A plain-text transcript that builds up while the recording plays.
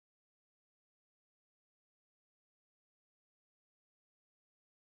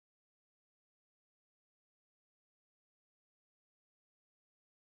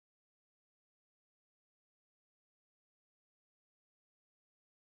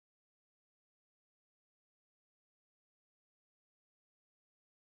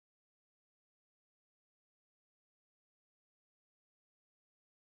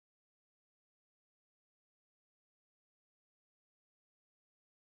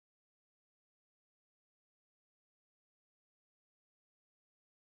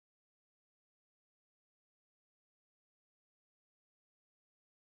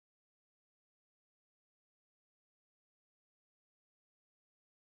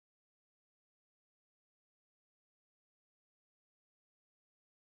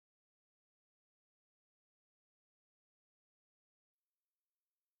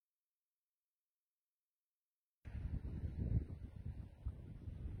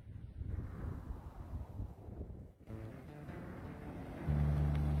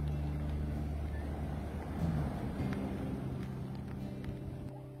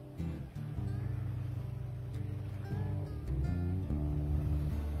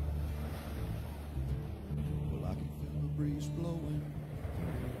breeze blowing,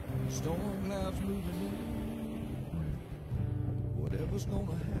 storm clouds moving in. Whatever's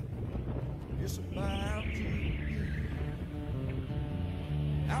gonna happen, it's about to begin.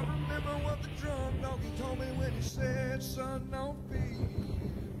 I remember what the drunk donkey told me when he said, son, don't fear.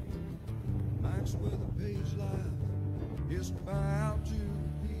 Mike's where the page life is about to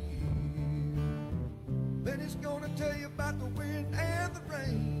begin. Then he's gonna tell you about the wind and the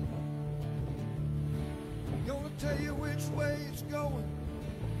rain. Gonna tell you which way it's going,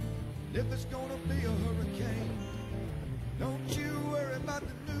 if it's gonna be a hurricane. Don't you worry about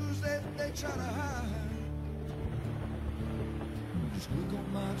the news that they try to hide. Just look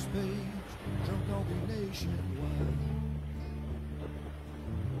on Mike's page, Drunk Donkey Nationwide.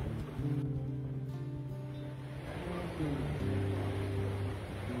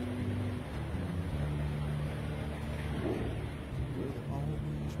 There'll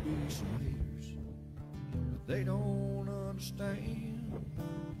always be some haters, but they don't understand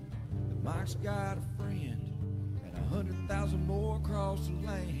that Mike's got a friend and 100,000 more across the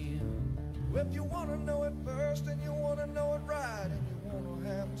land. Well, if you want to know it first and you want to know it right and you want to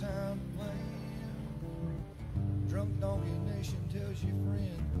have time to plan, Drunk Donkey Nation tells your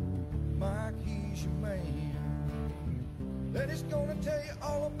friend Mike, he's your man. Then he's gonna tell you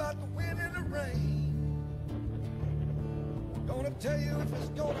all about the wind and the rain. Gonna tell you if it's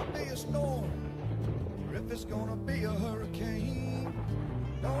gonna be a storm or if it's gonna be a hurricane.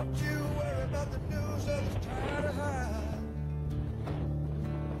 Don't you worry about the news others try to hide.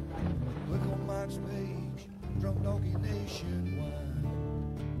 Click on Mike's page, Drunk Donkey Nationwide.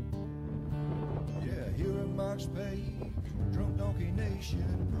 Yeah, here at Mike's page, Drunk Donkey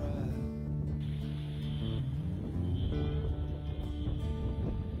Nation Pride.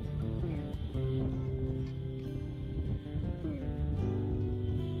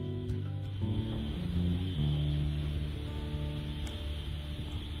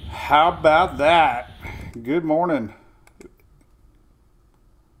 How about that? Good morning.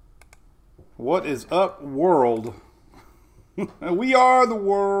 What is up, world? We are the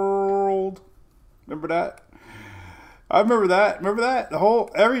world. Remember that? I remember that. Remember that? The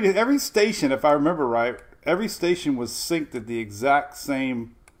whole every station, if I remember right, every station was synced at the exact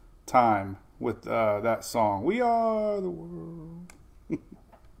same time with that song. We are the world.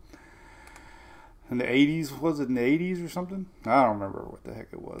 In the 80s, was it in the 80s or something? I don't remember what the heck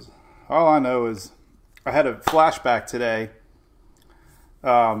it was. All I know is I had a flashback today.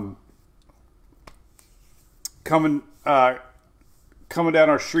 Coming down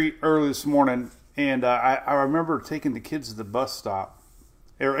our street early this morning, and I remember taking the kids to the bus stop,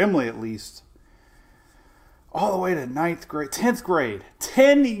 or Emily at least, all the way to 9th grade, 10th grade.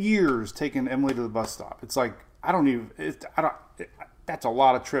 10 years taking Emily to the bus stop. It's like, that's a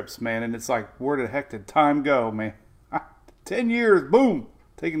lot of trips, man. And it's like, where the heck did time go, man? 10 years, boom,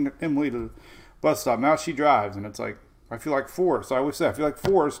 taking Emily to the bus stop. Now she drives, and it's like, I feel like Forrest. I always say, I feel like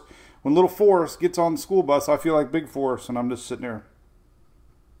Forrest. When little Forrest gets on the school bus, I feel like Big Forrest, and I'm just sitting there.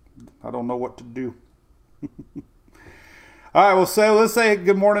 I don't know what to do. All right, let's say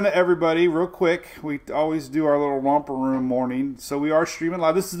good morning to everybody real quick. We always do our little romper room morning. So we are streaming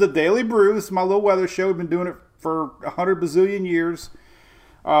live. This is the Daily Brew. This is my little weather show. We've been doing it for 100 bazillion years.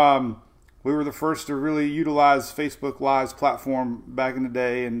 We were the first to really utilize Facebook Live's platform back in the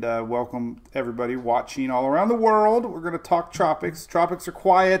day, and welcome everybody watching all around the world. We're going to talk tropics. Tropics are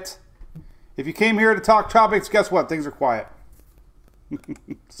quiet. If you came here to talk tropics, guess what? Things are quiet.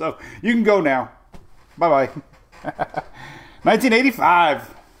 So you can go now. Bye-bye.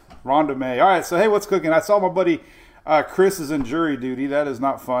 1985. Rhonda May. All right, so hey, what's cooking? I saw my buddy Chris is in jury duty. That is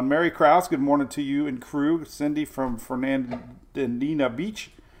not fun. Mary Krause, good morning to you and crew. Cindy from Fernandina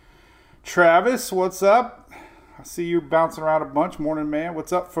Beach. Travis, what's up? I see you bouncing around a bunch. Morning, man.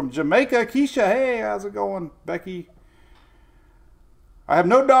 What's up from Jamaica? Keisha, hey, how's it going? Becky. I have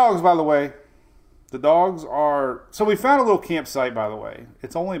no dogs, by the way. The dogs are... So we found a little campsite, by the way.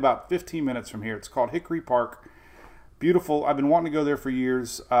 It's only about 15 minutes from here. It's called Hickory Park. Beautiful. I've been wanting to go there for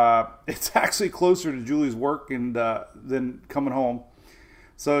years. It's actually closer to Julie's work than coming home.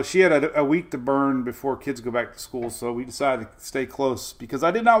 So she had a week to burn before kids go back to school. So we decided to stay close because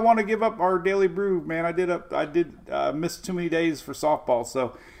I did not want to give up our daily brew, man. I did miss too many days for softball.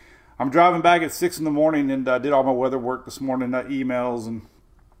 So I'm driving back at 6 in the morning and did all my weather work this morning, emails, and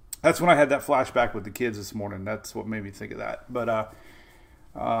that's when I had that flashback with the kids this morning. That's what made me think of that. But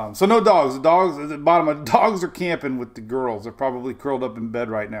so no dogs. The dogs at the bottom of the dogs are camping with the girls. They're probably curled up in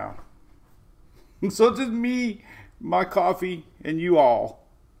bed right now. So it's just me, my coffee, and you all.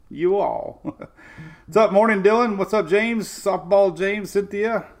 You all. What's up, morning, Dylan? What's up, James? Softball James,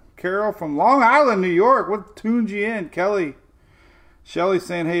 Cynthia, Carol from Long Island, New York. What tuned you in? Kelly. Shelly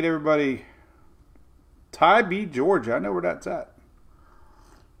saying hey to everybody. Ty B, Georgia. I know where that's at.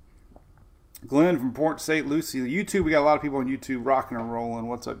 Glenn from Port St. Lucie. YouTube, we got a lot of people on YouTube rocking and rolling.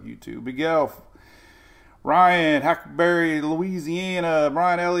 What's up, YouTube? Miguel, Ryan, Hackberry, Louisiana,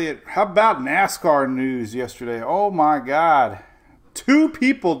 Brian Elliott. How about NASCAR news yesterday? Oh my God. 2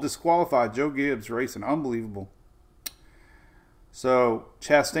 people disqualified. Joe Gibbs racing. Unbelievable. So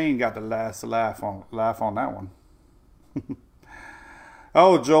Chastain got the last laugh on that one.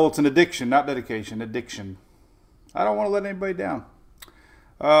 Oh, Joel, it's an addiction, not dedication. Addiction. I don't want to let anybody down.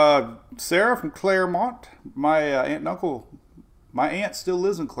 Sarah from Claremont. My aunt and uncle. My aunt still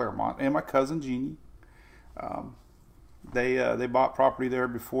lives in Claremont, and my cousin Jeannie. They bought property there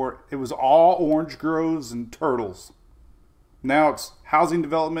before. It was all orange groves and turtles. Now it's housing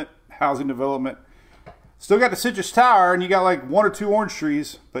development. Still got the citrus tower, and you got like 1 or 2 orange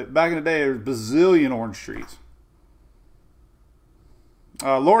trees. But back in the day, there was a bazillion orange trees.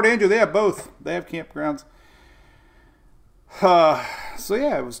 Lord Andrew, they have both. They have campgrounds. So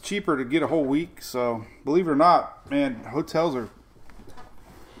yeah, it was cheaper to get a whole week. So believe it or not, man, hotels are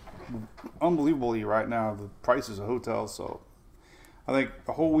unbelievably right now. The prices of hotels. So I think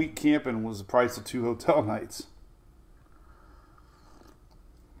a whole week camping was the price of 2 hotel nights.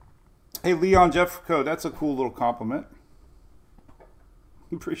 Hey, Leon Jeffco, that's a cool little compliment.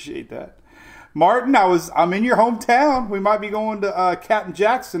 Appreciate that. Martin, I'm in your hometown. We might be going to Captain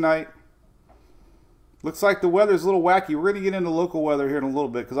Jack's tonight. Looks like the weather's a little wacky. We're going to get into local weather here in a little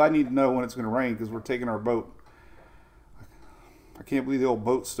bit because I need to know when it's going to rain because we're taking our boat. I can't believe the old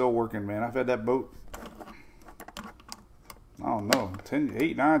boat's still working, man. I've had that boat, I don't know,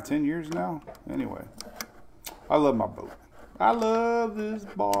 8, 9, 10 years now. Anyway, I love my boat. I love this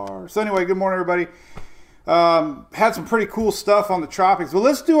bar. So anyway, good morning, everybody. Had some pretty cool stuff on the tropics, but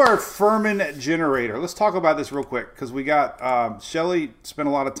let's do our Furman generator. Let's talk about this real quick because we got Shelly spent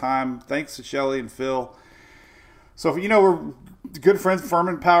a lot of time. Thanks to Shelly and Phil. So you know we're good friends,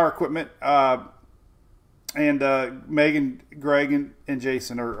 Furman Power Equipment, and Megan, Greg, and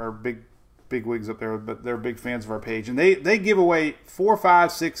Jason are big wigs up there, but they're big fans of our page, and they give away 4,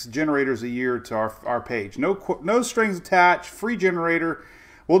 5, 6 generators a year to our page. No strings attached, free generator.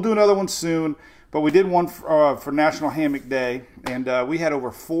 We'll do another one soon. But we did one for National Hammock Day, and we had over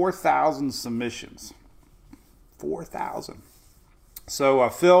 4,000 submissions. 4,000. So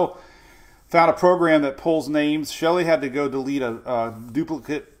Phil found a program that pulls names. Shelly had to go delete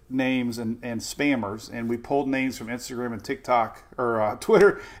duplicate names and spammers, and we pulled names from Instagram and TikTok, or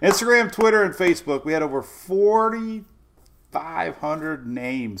Twitter. Instagram, Twitter, and Facebook. We had over 4,500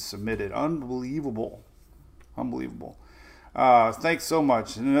 names submitted. Unbelievable. Thanks so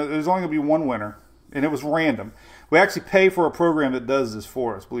much. And there's only going to be one winner, and it was random. We actually pay for a program that does this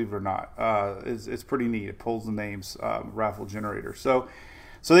for us, believe it or not. It's pretty neat. It pulls the names, raffle generator. So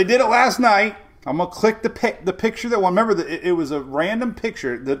they did it last night. I'm going to click the picture that one. Remember, that it was a random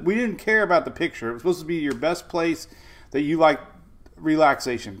picture that we didn't care about the picture. It was supposed to be your best place that you like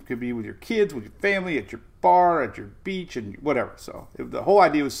relaxation. It could be with your kids, with your family, at your bar, at your beach, and whatever. So the whole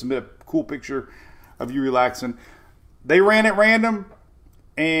idea was to submit a cool picture of you relaxing. They ran it random,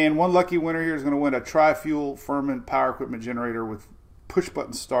 and one lucky winner here is going to win a tri-fuel Furman power equipment generator with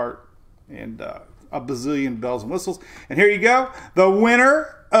push-button start and a bazillion bells and whistles. And here you go. The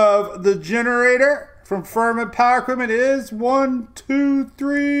winner of the generator from Furman Power Equipment is 1, 2,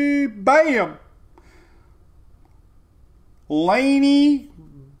 3, bam! Laney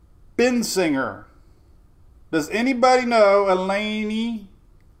Bensinger. Does anybody know a Laney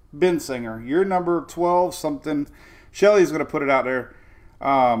Bensinger? You're number 12 something. Shelly's going to put it out there.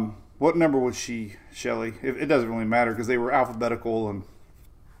 What number was she, Shelly? It doesn't really matter because they were alphabetical and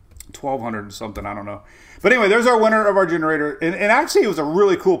 1,200 and something. I don't know. But anyway, there's our winner of our generator. And actually, it was a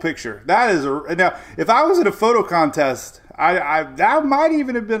really cool picture. Now, if I was in a photo contest, that might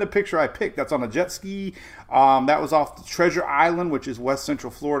even have been a picture I picked. That's on a jet ski. That was off Treasure Island, which is West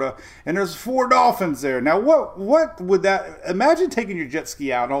Central Florida. And there's 4 dolphins there. Now, what would that... Imagine taking your jet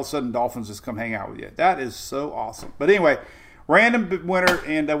ski out and all of a sudden dolphins just come hang out with you. That is so awesome. But anyway, random winner,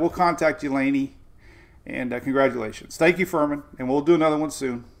 and we'll contact you, Laney. And congratulations. Thank you, Furman. And we'll do another one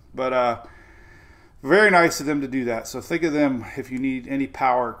soon. But very nice of them to do that. So think of them if you need any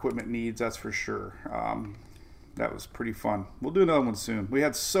power equipment needs, that's for sure. That was pretty fun. We'll do another one soon. We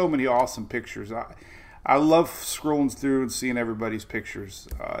had so many awesome pictures. I love scrolling through and seeing everybody's pictures.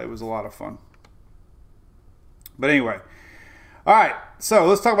 It was a lot of fun. But anyway. All right. So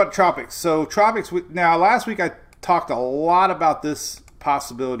let's talk about Tropics. So Tropics, now last week I talked a lot about this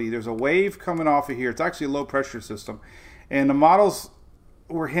possibility. There's a wave coming off of here. It's actually a low pressure system. And the models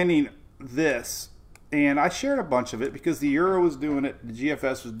were hinting this, and I shared a bunch of it because the Euro was doing it, the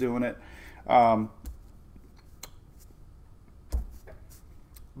GFS was doing it.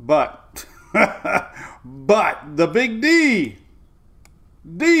 But the big D,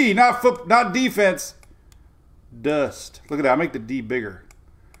 not defense, dust. Look at that. I make the D bigger.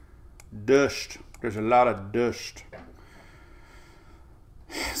 Dust. There's a lot of dust.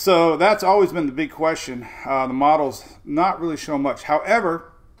 So that's always been the big question. The models not really show much.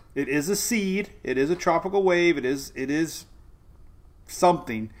 However, it is a seed. It is a tropical wave. It is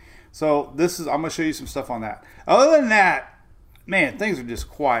something. So I'm going to show you some stuff on that. Other than that, man, things are just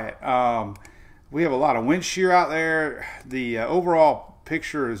quiet. We have a lot of wind shear out there. The overall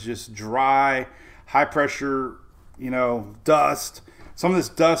picture is just dry, high pressure, dust. Some of this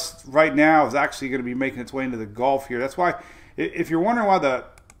dust right now is actually going to be making its way into the Gulf here. That's why, if you're wondering why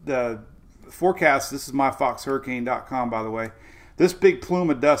the forecast, this is myfoxhurricane.com, by the way. This big plume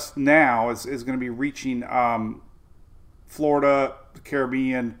of dust now is going to be reaching Florida, the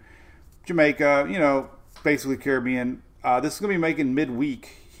Caribbean, Jamaica, basically Caribbean. This is going to be making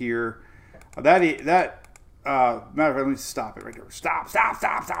midweek here. Matter of fact, let me stop it right there. Stop.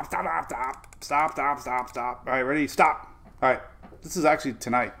 All right, ready? Stop. All right, this is actually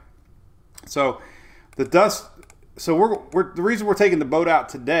tonight. So the dust. So the reason we're taking the boat out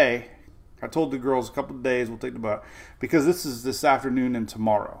today. I told the girls a couple of days we'll take the boat because this is this afternoon and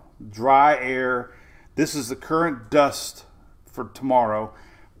tomorrow. Dry air. This is the current dust for tomorrow.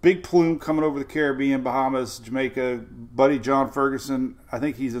 Big plume coming over the Caribbean, Bahamas, Jamaica. Buddy John Ferguson, I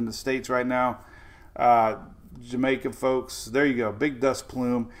think he's in the States right now. Jamaica folks, there you go. Big dust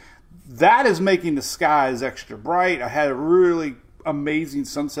plume. That is making the skies extra bright. I had really amazing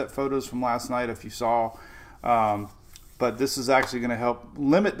sunset photos from last night, if you saw. But this is actually going to help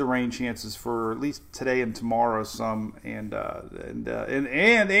limit the rain chances for at least today and tomorrow some, and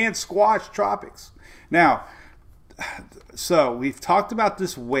squash tropics. Now, so we've talked about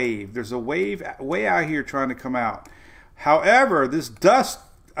this wave. There's a wave way out here trying to come out. However, this dust,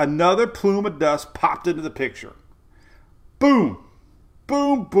 another plume of dust popped into the picture. Boom,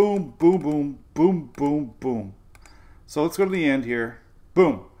 boom, boom, boom, boom, boom, boom, boom. So let's go to the end here.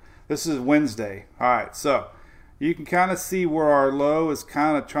 Boom. This is Wednesday. All right, so you can kind of see where our low is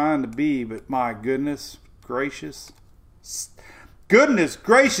kind of trying to be, but my goodness gracious. Goodness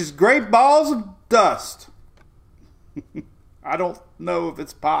gracious, great balls of dust. I don't know if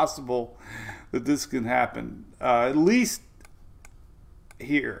it's possible that this can happen, at least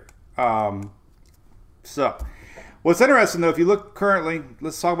here. So what's interesting, though, if you look currently,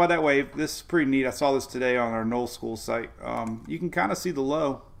 let's talk about that wave. This is pretty neat. I saw this today on our Knoll School site. You can kind of see the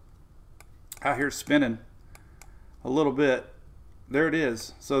low out here spinning a little bit. There it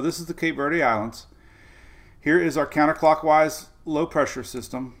is. So this is the Cape Verde Islands. Here is our counterclockwise low pressure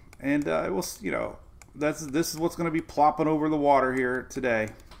system, and it will, this is what's going to be plopping over the water here today,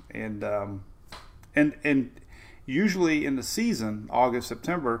 and usually in the season, August,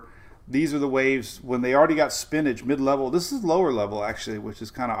 September, these are the waves when they already got spinach mid-level. This is lower level actually, which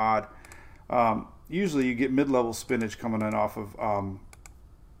is kind of odd. Usually you get mid-level spinach coming in off of,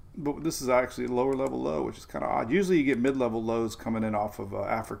 but this is actually lower level low, which is kind of odd. Usually you get mid-level lows coming in off of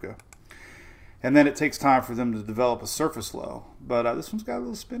Africa. And then it takes time for them to develop a surface low. But this one's got a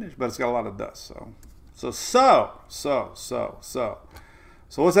little spinach, but it's got a lot of dust. So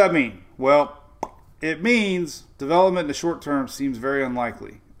what's that mean? Well, it means development in the short term seems very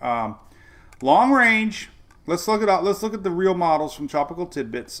unlikely. Long range, let's look at the real models from Tropical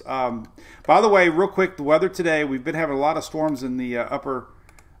Tidbits. By the way, real quick, the weather today, we've been having a lot of storms in the upper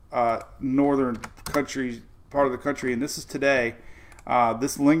northern part of the country, and this is today.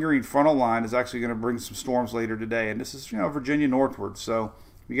 This lingering frontal line is actually going to bring some storms later today, and this is Virginia northward. So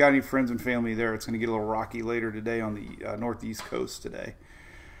if you got any friends and family there, it's going to get a little rocky later today on the northeast coast today,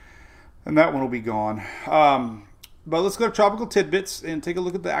 and that one will be gone. But let's go to Tropical Tidbits and take a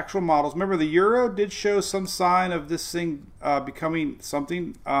look at the actual models. Remember, the Euro did show some sign of this thing becoming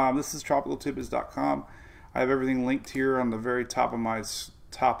something. This is tropicaltidbits.com. I have everything linked here on the very top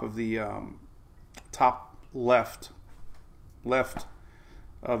of the top left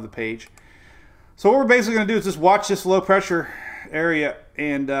of the page. So what we're basically going to do is just watch this low pressure area,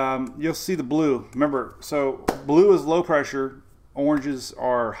 and you'll see the blue. Remember, so blue is low pressure, oranges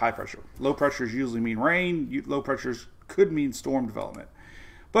are high pressure. Low pressures usually mean rain. Low pressures could mean storm development.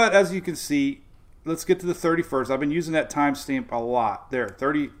 But as you can see, let's get to the 31st. I've been using that timestamp a lot. There,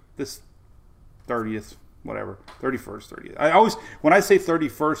 30th, whatever, 31st, 30th. I always, when I say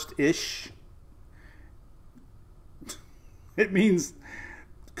 31st-ish, it means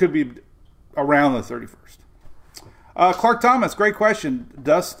could be around the 31st. Clark Thomas, great question.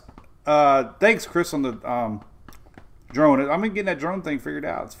 Dust. Thanks, Chris, on the drone. I'm getting that drone thing figured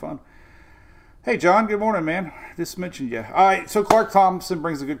out. It's fun. Hey, John. Good morning, man. Just mentioned you. All right. So Clark Thompson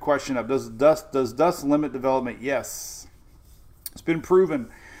brings a good question up. Does dust limit development? Yes. It's been proven.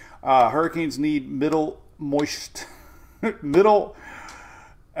 Hurricanes need middle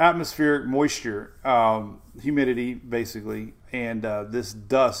atmospheric moisture, humidity, basically, and this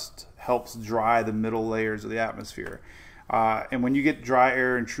dust helps dry the middle layers of the atmosphere. And when you get dry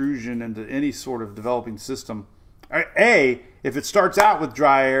air intrusion into any sort of developing system, if it starts out with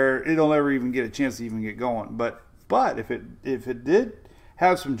dry air, it'll never even get a chance to even get going. But if it did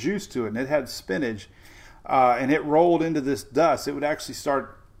have some juice to it and it had spinach, and it rolled into this dust, it would actually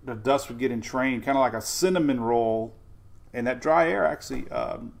start. The dust would get entrained, kind of like a cinnamon roll, and that dry air actually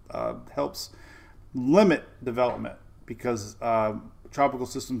helps limit development because tropical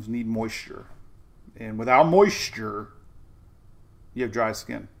systems need moisture, and without moisture, you have dry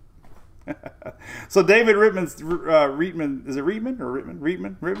skin. So David Reitman, is it Reitman or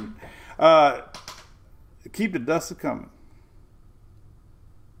Reitman? Keep the dust coming.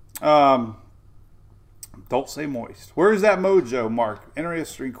 Don't say moist. Where's that mojo, Mark?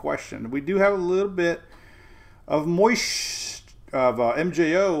 Interesting question. We do have a little bit of MJO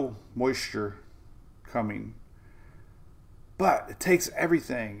moisture coming, but it takes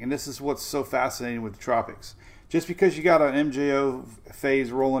everything, and this is what's so fascinating with the tropics. Just because you got an MJO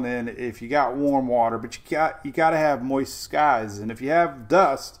phase rolling in, if you got warm water, but you got to have moist skies, and if you have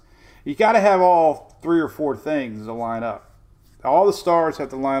dust, you got to have all 3 or 4 things to line up. All the stars have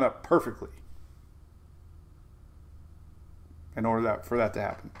to line up perfectly in order for that to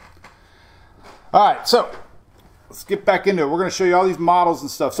happen. All right, so let's get back into it. We're going to show you all these models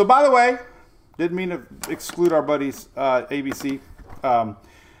and stuff. So, by the way, didn't mean to exclude our buddies, ABC.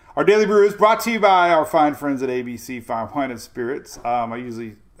 Our Daily Brew is brought to you by our fine friends at ABC Fine Wine and Spirits. I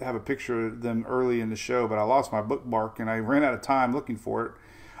usually have a picture of them early in the show, but I lost my bookmark and I ran out of time looking for it.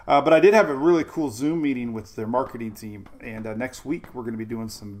 But I did have a really cool Zoom meeting with their marketing team, and next week we're going to be doing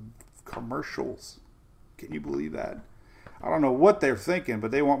some commercials. Can you believe that? I don't know what they're thinking, but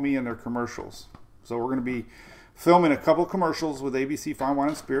they want me in their commercials. So we're going to be filming a couple commercials with ABC Fine Wine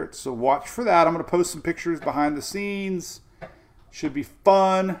and Spirits. So watch for that. I'm going to post some pictures behind the scenes. Should be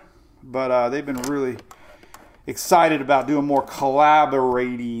fun. But they've been really excited about doing more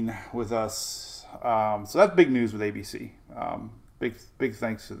collaborating with us. So that's big news with ABC. Big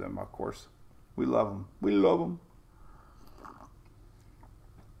thanks to them, of course. We love them. We love them.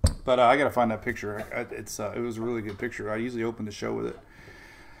 But I got to find that picture. It was a really good picture. I usually open the show with it.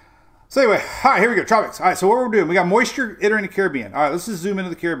 So anyway, all right, here we go. Tropics. All right, so what we're doing, we got moisture entering the Caribbean. All right, let's just zoom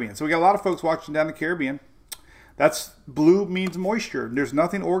into the Caribbean. So we got a lot of folks watching down the Caribbean. That's blue means moisture. There's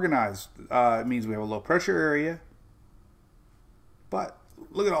nothing organized. It means we have a low pressure area. But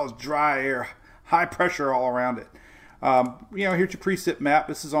look at all this dry air, high pressure all around it. Here's your precip map.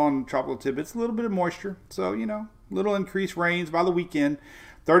 This is on Tropical Tidbits. A little bit of moisture. So, little increased rains by the weekend.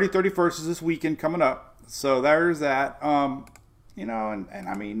 31st is this weekend coming up. So there's that. And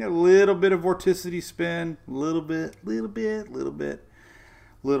I mean a little bit of vorticity spin, little bit.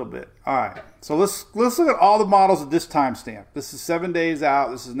 All right. So let's look at all the models at this timestamp. This is 7 days out.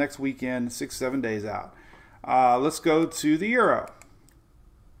 This is next weekend, 6-7 days out. Let's go to the Euro.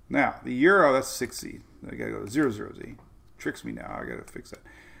 Now, the Euro, that's 6Z. I got to go to 00Z. Tricks me now. I got to fix that.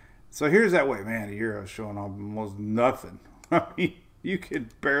 So here's that way. Man, the Euro is showing almost nothing. I mean, you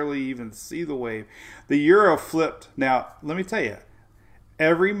could barely even see the wave. The Euro flipped. Now, let me tell you,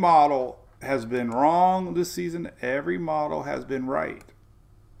 every model has been wrong this season. Every model has been right.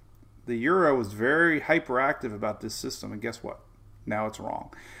 The Euro was very hyperactive about this system, and guess what? Now it's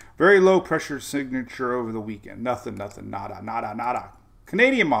wrong. Very low pressure signature over the weekend. Nothing, nada.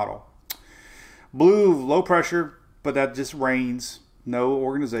 Canadian model. Blue, low pressure, but that just rains. No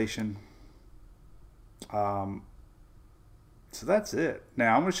organization. So that's it.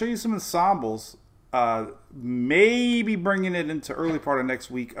 Now I'm going to show you some ensembles. Maybe bringing it into early part of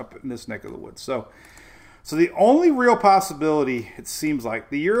next week up in this neck of the woods. So the only real possibility, it seems like,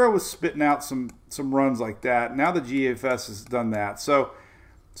 the Euro was spitting out some runs like that. Now the GFS has done that. So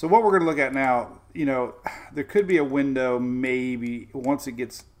what we're going to look at now, there could be a window maybe once it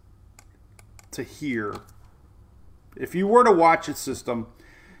gets to here. If you were to watch its system,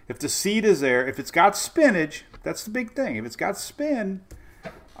 if the seed is there, if it's got spinach, that's the big thing. If it's got spin,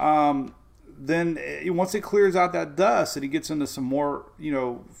 then once it clears out that dust and it gets into some more,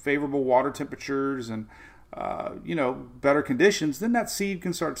 favorable water temperatures and, better conditions, then that seed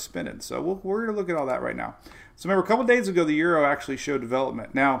can start spinning. So we're going to look at all that right now. So remember, a couple days ago, the Euro actually showed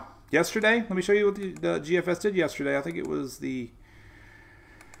development. Now, yesterday. Let me show you what the GFS did yesterday. I think it was the,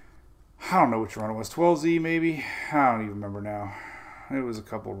 I don't know which run it was, 12Z maybe. I don't even remember now. It was a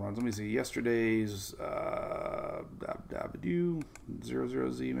couple of runs. Let me see. Yesterday's 00Z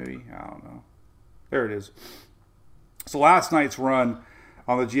maybe. I don't know. There it is. So last night's run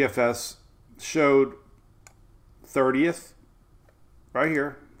on the GFS showed 30th right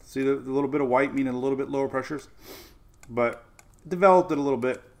here. See the little bit of white, meaning a little bit lower pressures, but developed it a little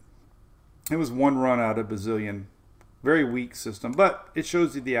bit. It was one run out of a bazillion. Very weak system, but it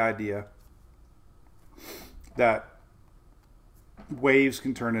shows you the idea that waves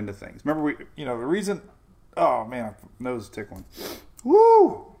can turn into things. Remember, the reason, oh man, my nose is tickling.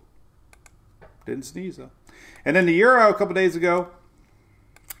 Woo! Didn't sneeze though. And then the euro a couple days ago,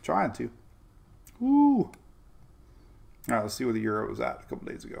 trying to. Woo! All right, let's see where the euro was at a couple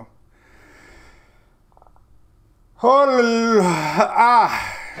days ago.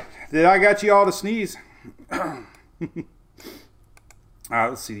 Did I got you all to sneeze? All right,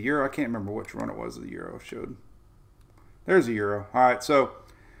 let's see the euro. I can't remember which run it was the euro showed. There's the euro. All right, so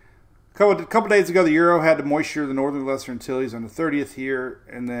a couple days ago, the euro had the moisture of the northern Lesser Antilles on the 30th here,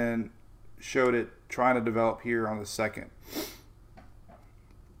 and then showed it trying to develop here on the 2nd.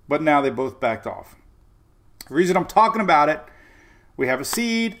 But now they both backed off. The reason I'm talking about it, we have a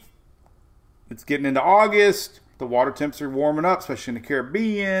seed. It's getting into August. The water temps are warming up, especially in the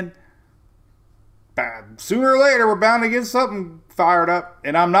Caribbean. Sooner or later, we're bound to get something fired up.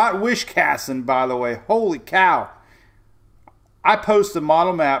 And I'm not wish casting, by the way. Holy cow. I post a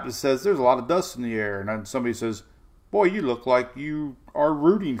model map that says there's a lot of dust in the air. And then somebody says, boy, you look like you are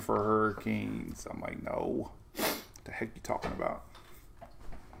rooting for hurricanes. I'm like, no. What the heck you talking about?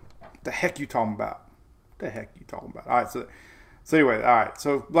 What the heck you talking about? What the heck you talking about? All right, so anyway, all right.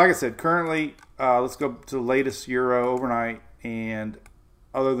 So like I said, currently, let's go to the latest euro overnight. And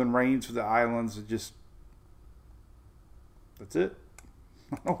other than rains for the islands, that's it.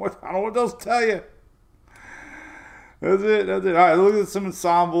 I don't know what else to tell you. That's it. All right, look at some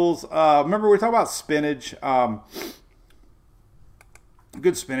ensembles. Remember, we talked about spinach.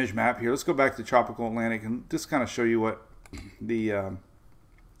 Good spinach map here. Let's go back to Tropical Atlantic and just kind of show you what the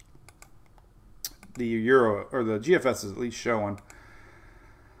euro or the GFS is at least showing.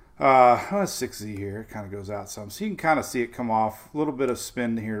 6Z here. It kind of goes out some. So you can kind of see it come off. A little bit of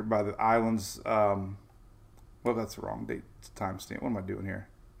spin here by the islands. Well, that's the wrong date timestamp. What am I doing here?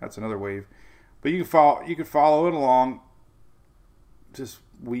 That's another wave. But you can follow it along. Just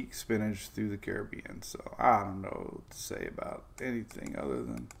weak spinach through the Caribbean. So I don't know what to say about anything other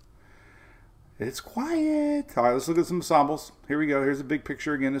than it's quiet. All right, let's look at some ensembles. Here we go. Here's a big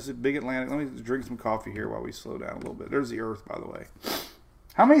picture again. This is a big Atlantic. Let me drink some coffee here while we slow down a little bit. There's the Earth, by the way.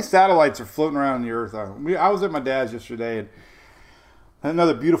 How many satellites are floating around in the Earth? I was at my dad's yesterday, and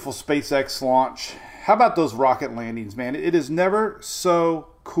another beautiful SpaceX launch. How about those rocket landings, man? It is never so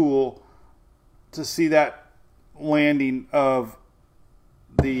cool to see that landing of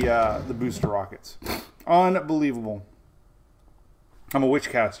the booster rockets. Unbelievable. I'm a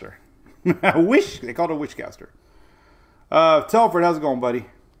witchcaster. They call it a witchcaster. Telford, how's it going, buddy?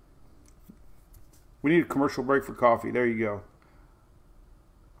 We need a commercial break for coffee. There you go.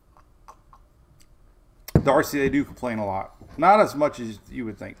 Darcy, they do complain a lot. Not as much as you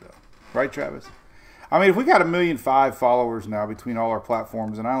would think, though. Right, Travis? I mean, if we got 1.5 million followers now between all our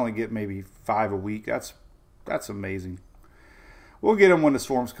platforms, and I only get maybe 5 a week, that's amazing. We'll get them when the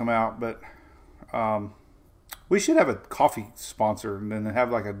storms come out, but we should have a coffee sponsor and then have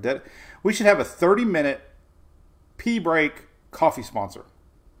like we should have a 30-minute pee break coffee sponsor,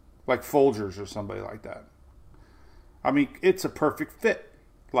 like Folgers or somebody like that. I mean, it's a perfect fit.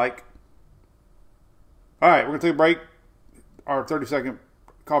 Like, all right, we're going to take a break. Our 30-second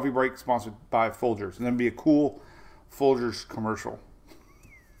coffee break sponsored by Folgers. And then be a cool Folgers commercial.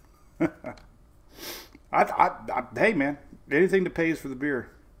 Hey, man. Anything to pay is for the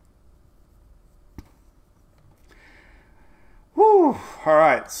beer. Whew. All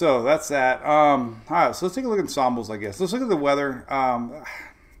right, so that's that. All right, so let's take a look at ensembles, I guess. Let's look at the weather.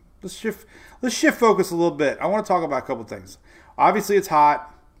 Let's shift focus a little bit. I want to talk about a couple things. Obviously, it's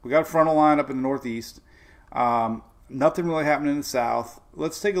hot. We got a frontal line up in the northeast. Nothing really happening in the south.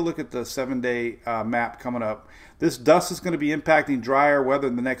 Let's take a look at the 7-day map coming up. This dust is going to be impacting drier weather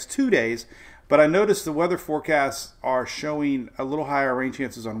in the next 2 days, but I noticed the weather forecasts are showing a little higher rain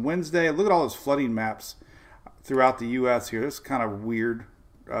chances on Wednesday. Look at all those flooding maps throughout the U.S. here. This is kind of weird.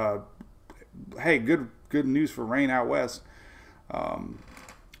 Hey, good news for rain out west.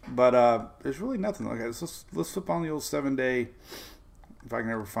 But there's really nothing like that. So let's flip on the old 7-day. If I can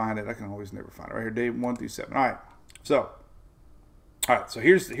ever find it, I can always never find it. Right here, day 1 through 7. All right. So All right, so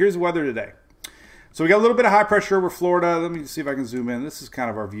here's the weather today. So we got a little bit of high pressure over Florida. Let me see if I can zoom in. This is kind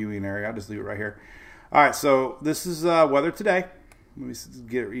of our viewing area. I'll just leave it right here. All right, so this is weather today. Let me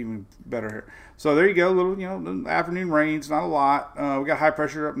get it even better here. So there you go, little, afternoon rains, not a lot. We got high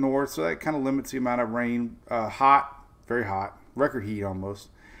pressure up north, so that kind of limits the amount of rain. Hot, very hot, record heat almost.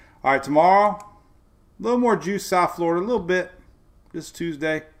 All right, tomorrow, a little more juice, South Florida, a little bit. This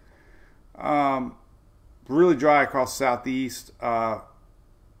Tuesday, really dry across the southeast.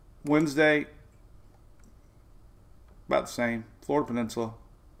 Wednesday, about the same, Florida Peninsula.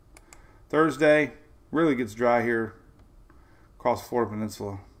 Thursday, really gets dry here across the Florida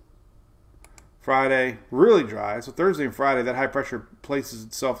Peninsula. Friday, really dry. So Thursday and Friday, that high pressure places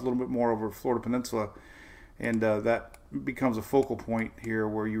itself a little bit more over Florida Peninsula, and that becomes a focal point here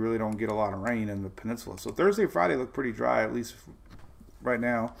where you really don't get a lot of rain in the peninsula. So Thursday and Friday look pretty dry, at least right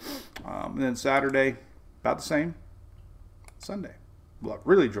now. And then Saturday, about the same. Sunday,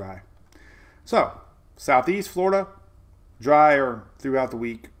 really dry. So southeast Florida, drier throughout the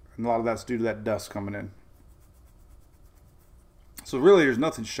week, and a lot of that's due to that dust coming in. So really, there's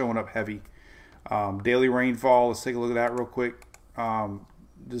nothing showing up heavy. Daily rainfall. Let's take a look at that real quick.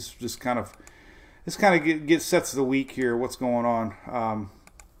 Just kind of get sets of the week here. What's going on?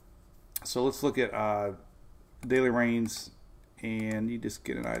 So let's look at daily rains, and you just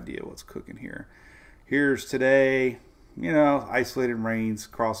get an idea what's cooking here. Here's today. Isolated rains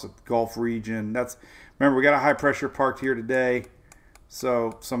across the Gulf region. Remember, we got a high pressure parked here today,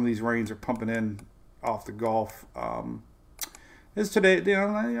 so some of these rains are pumping in off the Gulf. This today, look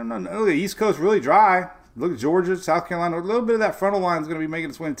at the East Coast really dry. Look at Georgia, South Carolina. A little bit of that frontal line is going to be making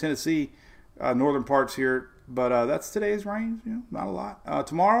its way in Tennessee, northern parts here. But that's today's rains. Not a lot.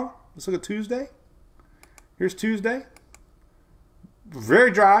 Tomorrow, let's look at Tuesday. Here's Tuesday.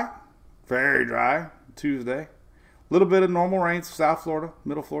 Very dry. Very dry. Tuesday. A little bit of normal rains, South Florida,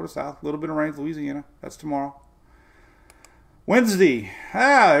 Middle Florida, South. A little bit of rains, Louisiana. That's tomorrow. Wednesday,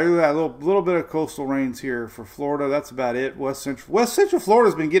 there's that little bit of coastal rains here for Florida. That's about it. West Central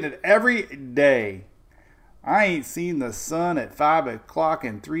Florida's been getting it every day. I ain't seen the sun at 5 o'clock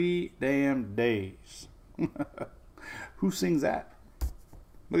in 3 damn days. Who sings that?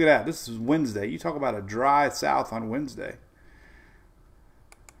 Look at that. This is Wednesday. You talk about a dry South on Wednesday.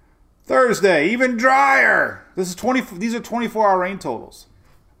 Thursday, even drier. These are 24-hour rain totals.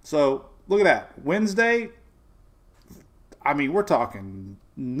 So look at that. Wednesday. I mean, we're talking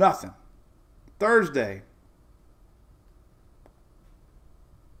nothing. Thursday.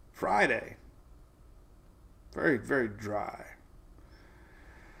 Friday. Very, very dry.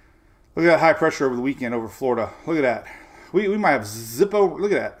 Look at that high pressure over the weekend over Florida. Look at that. We might have zip over.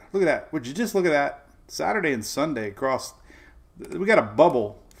 Look at that. Look at that. Would you just look at that? Saturday and Sunday across. We got a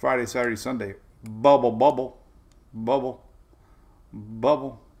bubble. Friday, Saturday, Sunday. Bubble, bubble. Bubble.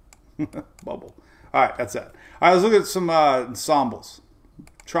 Bubble. Bubble. All right, that's that. All right, let's look at some ensembles.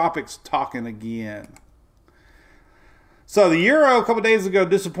 Tropics talking again. So the Euro a couple days ago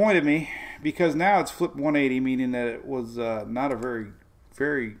disappointed me because now it's flipped 180, meaning that it was not a very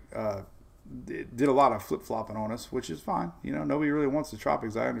it did a lot of flip-flopping on us, which is fine. Nobody really wants the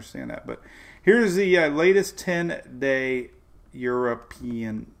Tropics. I understand that. But here's the latest 10-day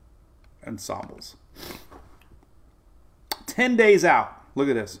European ensembles. 10 days out. Look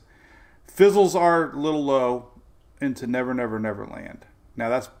at this. Fizzles are a little low into Never, Never, Never Land. Now,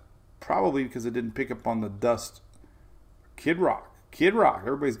 that's probably because it didn't pick up on the dust. Kid Rock.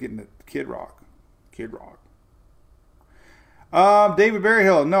 Everybody's getting it. Kid Rock. David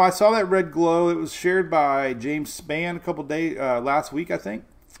Berryhill. No, I saw that red glow. It was shared by James Spann a couple days last week, I think.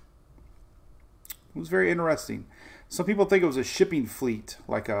 It was very interesting. Some people think it was a shipping fleet,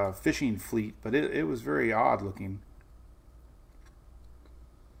 like a fishing fleet, but it was very odd looking.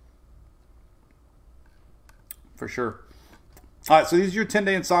 For sure. All right, so these are your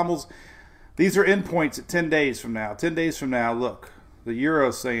 10-day ensembles. These are endpoints at 10 days from now. 10 days from now, look, the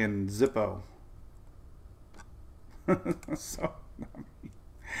Euro's saying Zippo. So,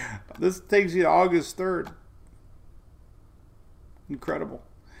 this takes you to August 3rd. Incredible.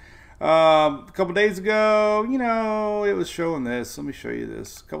 A couple days ago, it was showing this. Let me show you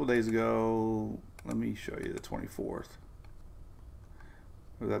this. A couple days ago, let me show you the 24th.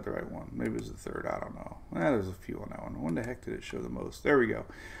 Was that the right one? Maybe it was the 3rd. I don't know. There's a few on that one. When the heck did it show the most? There we go.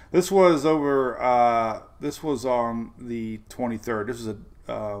 This was over. This was on the 23rd. This was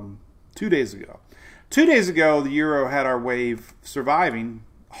 2 days ago. 2 days ago, the Euro had our wave surviving.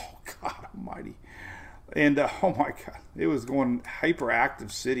 Oh God Almighty! And oh my God, it was going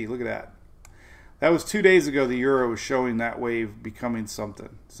hyperactive city. Look at that. That was 2 days ago. The Euro was showing that wave becoming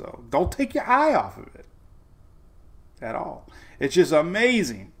something. So don't take your eye off of it. at all. It's just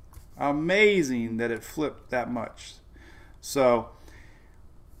amazing, amazing that it flipped that much. So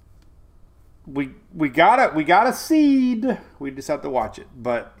we got a seed. We just have to watch it.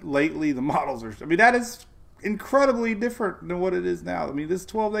 But lately the models are. I mean, that is incredibly different than what it is now. I mean, this is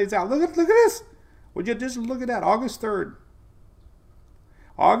 12 days out. Look at this. Would you just look at that? August 3rd.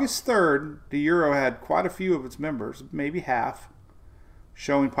 August 3rd, the Euro had quite a few of its members, maybe half,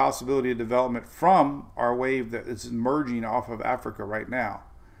 showing possibility of development from our wave that is emerging off of Africa right now.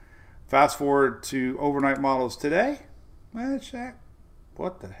 Fast forward to overnight models today.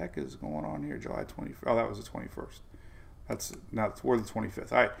 What the heck is going on here? July 20th. Oh, that was the 21st. We're the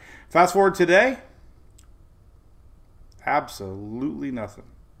 25th. All right. Fast forward today. Absolutely nothing.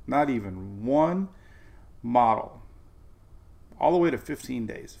 Not even one model. All the way to 15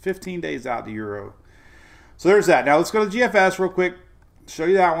 days. 15 days out to Euro. So there's that. Now let's go to GFS real quick. Show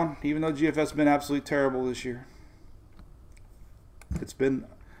you that one. Even though GFS has been absolutely terrible this year. It's been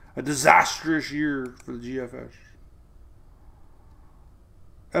a disastrous year for the GFS.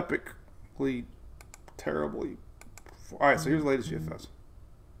 Epically, terribly. All right, so here's the latest GFS.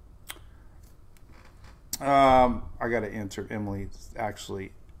 I got to answer. Emily's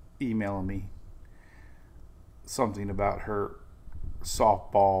actually emailing me something about her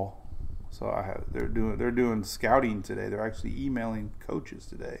softball. So they're doing scouting today. They're actually emailing coaches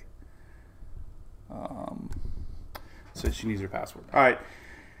today. So she needs her password. All right.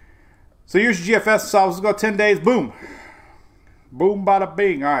 So here's GFS. So let's go 10 days. Boom. Boom, bada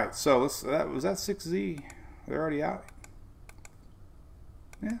bing. All right. So was that 6Z? They're already out.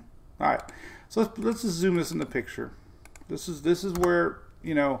 Yeah. All right. So let's just zoom this in the picture. This is where,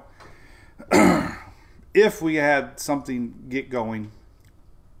 you know, if we had something get going,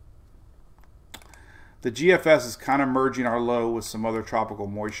 the GFS is kind of merging our low with some other tropical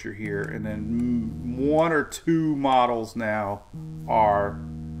moisture here, and then one or two models now are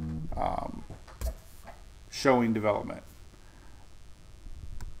showing development.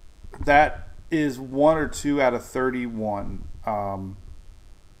 That is 1 or 2 out of 31.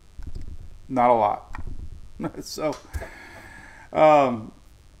 Not a lot. So,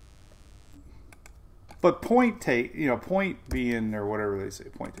 but point being, or whatever they say,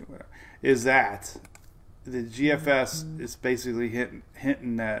 whatever, is that the GFS is basically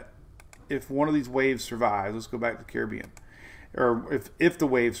hinting that if one of these waves survives, let's go back to the Caribbean, or if the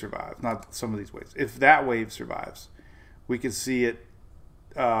wave survives, not some of these waves, if that wave survives, we could see it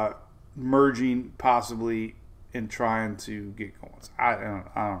merging possibly and trying to get going. I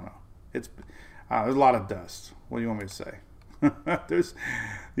don't know. There's a lot of dust. What do you want me to say? There's,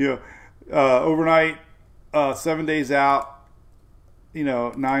 overnight, 7 days out,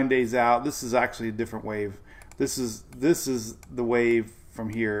 9 days out. This is actually a different wave. This is the wave from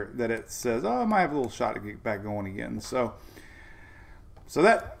here that it says, I might have a little shot to get back going again. So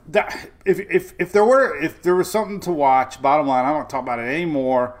that if there was something to watch, bottom line, I don't talk about it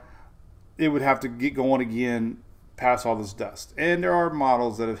anymore. It would have to get going again past all this dust. And there are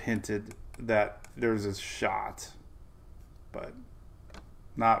models that have hinted that there's a shot, but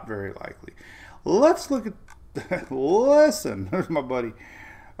not very likely. Let's look at listen, there's my buddy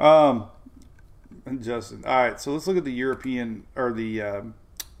Justin. All right, so let's look at the European, or the I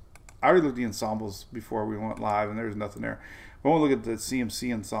already looked at the ensembles before we went live, and there's nothing there. I want to look at the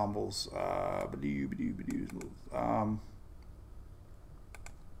CMC ensembles.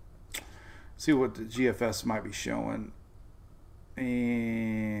 See what the GFS might be showing. And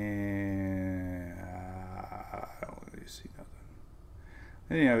I don't really see nothing.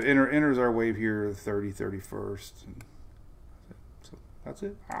 And, enters our wave here, 30, 31st. So that's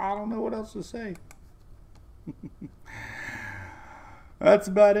it. I don't know what else to say. That's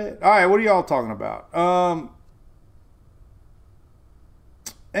about it. All right, what are y'all talking about?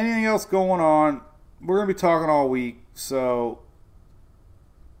 Anything else going on? We're going to be talking all week, so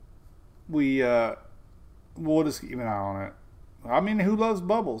we'll just keep an eye on it. I mean, who loves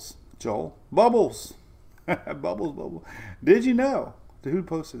bubbles? Joel. Bubbles. Bubbles. Did you know? Who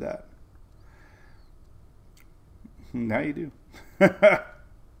posted that? Now you do.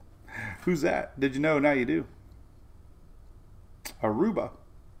 Who's that? Did you know? Now you do. Aruba.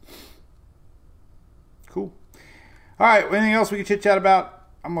 Cool. All right. Anything else we can chit chat about?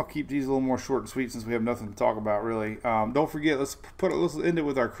 I'm gonna keep these a little more short and sweet since we have nothing to talk about really. Don't forget, let's end it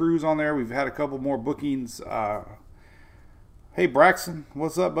with our cruise on there. We've had a couple more bookings. Hey Braxton,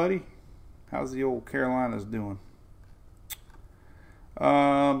 what's up, buddy? How's the old Carolinas doing?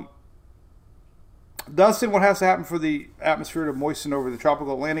 Dustin, what has to happen for the atmosphere to moisten over the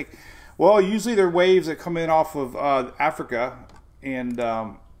tropical Atlantic? Well, usually they're waves that come in off of Africa, and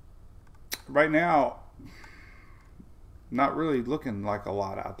right now Not really looking like a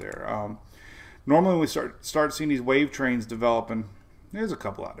lot out there. Normally, when we start seeing these wave trains developing, there's a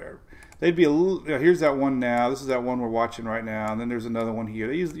couple out there. They'd be a little. Here's that one now. This is that one we're watching right now, and then there's another one here.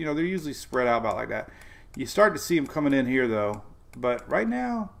 They usually, they're usually spread out about like that. You start to see them coming in here though, but right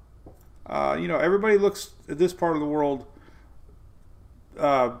now, everybody looks at this part of the world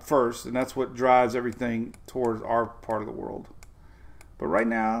first, and that's what drives everything towards our part of the world. But right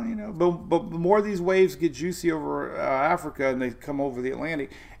now, but the more these waves get juicy over Africa and they come over the Atlantic,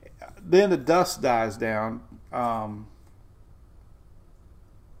 then the dust dies down.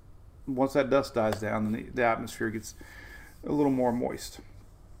 Once that dust dies down, then the atmosphere gets a little more moist.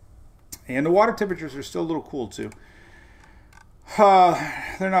 And the water temperatures are still a little cool too.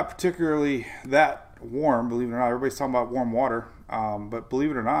 They're not particularly that warm, believe it or not. Everybody's talking about warm water. But believe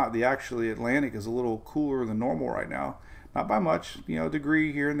it or not, the actually Atlantic is a little cooler than normal right now. Not by much, a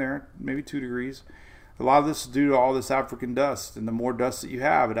degree here and there, maybe 2 degrees. A lot of this is due to all this African dust, and the more dust that you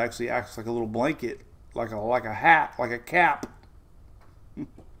have, it actually acts like a little blanket, like a hat, like a cap.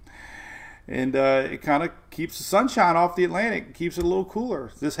 And it kind of keeps the sunshine off the Atlantic, keeps it a little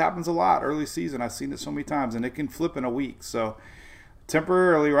cooler. This happens a lot early season. I've seen it so many times, and it can flip in a week. So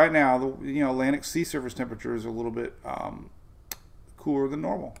temporarily, right now, the Atlantic sea surface temperature is a little bit cooler than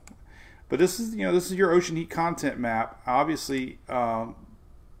normal. But this is your ocean heat content map. Obviously,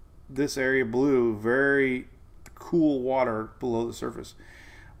 this area blue, very cool water below the surface.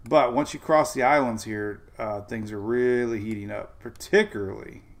 But once you cross the islands here, things are really heating up,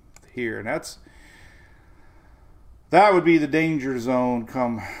 particularly here, and that would be the danger zone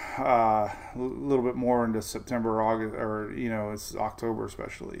come a little bit more into September, August, or it's October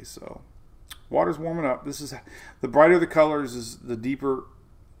especially. So water's warming up. This is the brighter the colors is the deeper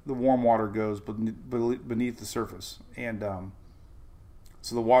the warm water goes beneath the surface, and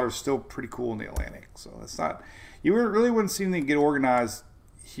so the water's still pretty cool in the Atlantic. So it's not, you really wouldn't see anything get organized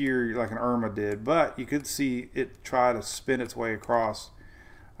here like an Irma did, but you could see it try to spin its way across.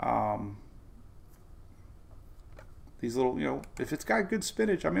 These little, if it's got good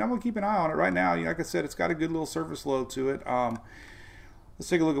spinach, I'm going to keep an eye on it right now. Like I said, it's got a good little surface load to it. Let's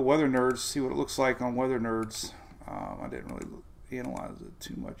take a look at Weather Nerds, see what it looks like on Weather Nerds. I didn't really analyze it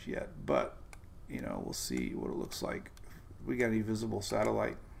too much yet, but, we'll see what it looks like. We got any visible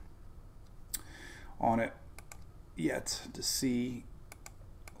satellite on it yet to see.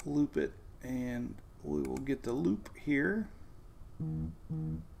 Loop it, and we will get the loop here. Now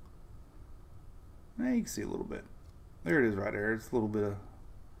you can see a little bit. There it is right there. It's a little bit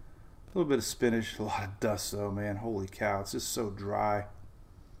of spinach, a lot of dust though, man. Holy cow, it's just so dry.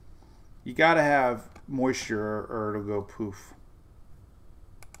 You gotta have moisture or it'll go poof.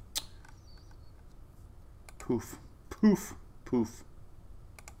 Poof. Poof. Poof.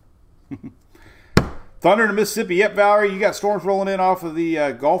 Thunder in Mississippi. Yep, Valerie, you got storms rolling in off of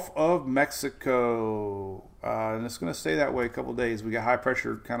the Gulf of Mexico. And it's going to stay that way a couple days. We got high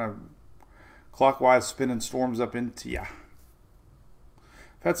pressure kind of clockwise spinning storms up into ya.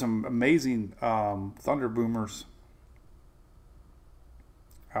 I've had some amazing thunder boomers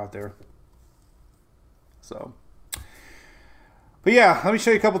out there. So, but yeah, let me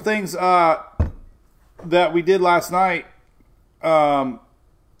show you a couple things that we did last night. I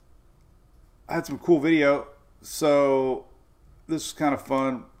had some cool video, so this is kind of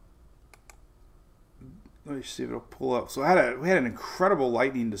fun. Let me see if it'll pull up. So we had an incredible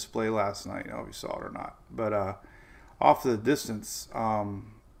lightning display last night. I don't know if you saw it or not, but off to the distance,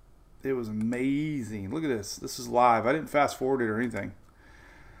 it was amazing. Look at this. This is live. I didn't fast forward it or anything.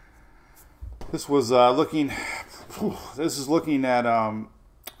 This was looking. This is looking at.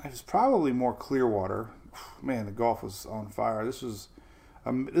 It was probably more clear water. Man, the Gulf was on fire. This was.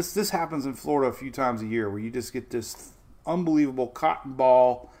 This happens in Florida a few times a year where you just get this unbelievable cotton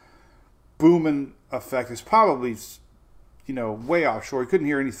ball booming effect. It's probably, way offshore. You couldn't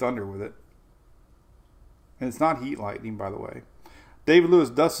hear any thunder with it. And it's not heat lightning, by the way. David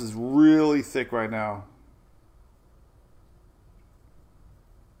Lewis dust is really thick right now.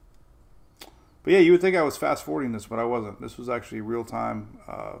 But yeah, you would think I was fast forwarding this, but I wasn't. This was actually real-time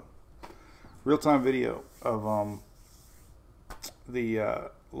video of the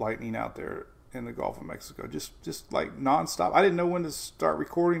lightning out there in the Gulf of Mexico, just like nonstop. I didn't know when to start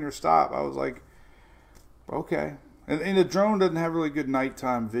recording or stop. I was like, okay. And the drone doesn't have really good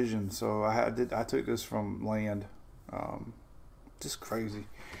nighttime vision, so I took this from land. Just crazy.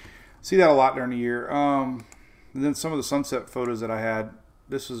 See that a lot during the year. And then some of the sunset photos that I had.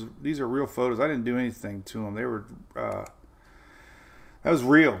 These are real photos. I didn't do anything to them. They were That was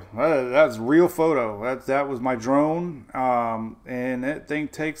real. That's real photo. That was my drone, and that thing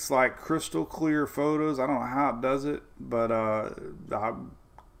takes like crystal clear photos. I don't know how it does it, but I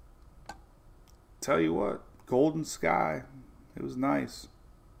tell you what, golden sky. It was nice.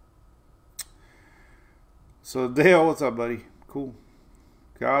 So Dale, what's up, buddy? Cool.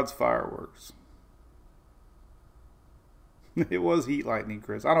 God's fireworks. It was heat lightning,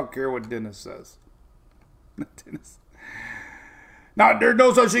 Chris. I don't care what Dennis says. Dennis. No, there's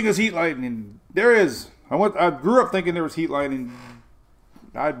no such thing as heat lightning. There is. I grew up thinking there was heat lightning.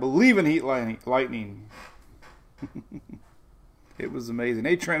 I believe in heat lightning. It was amazing.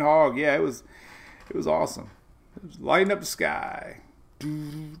 Hey, Trent Hogg. Yeah, it was awesome. It was lighting up the sky.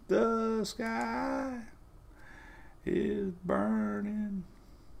 The sky is burning.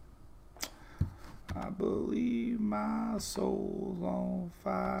 I believe my soul's on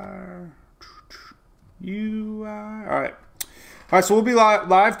fire. You are. All right. All right, so we'll be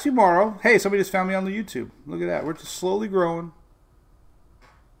live tomorrow. Hey, somebody just found me on the YouTube. Look at that. We're just slowly growing.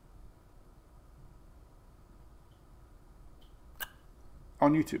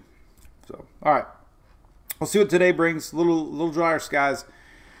 On YouTube. So, all right. We'll see what today brings. Little drier skies.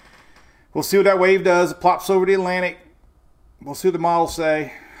 We'll see what that wave does. It plops over the Atlantic. We'll see what the models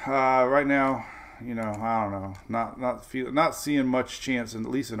say. Right now, you know, I don't know. Not seeing much chance, at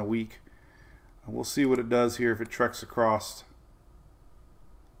least in a week. We'll see what it does here if it treks across.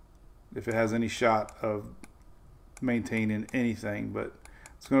 If it has any shot of maintaining anything, but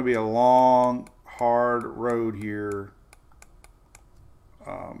it's going to be a long, hard road here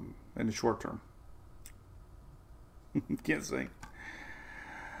in the short term. Can't sing.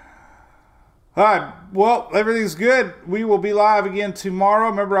 All right, well, everything's good. We will be live again tomorrow.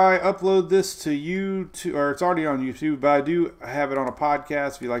 Remember, I upload this to YouTube, or it's already on YouTube, but I do have it on a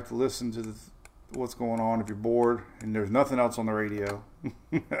podcast if you like to listen to what's going on if you're bored and there's nothing else on the radio.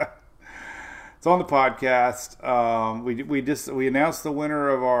 It's on the podcast. We announced the winner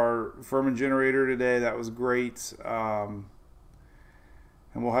of our Furman generator today. That was great. And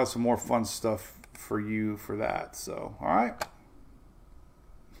we'll have some more fun stuff for you for that. So, all right.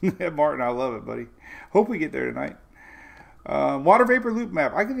 Martin, I love it, buddy. Hope we get there tonight. Water vapor loop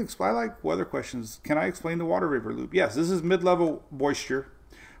map. I like weather questions. Can I explain the water vapor loop? Yes, this is mid-level moisture.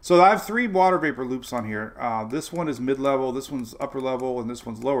 So I have 3 water vapor loops on here. This one is mid-level, this one's upper level, and this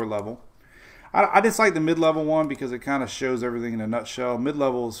one's lower level. I just like the mid-level one because it kind of shows everything in a nutshell.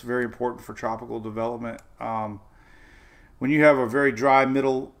 Mid-level is very important for tropical development. When you have a very dry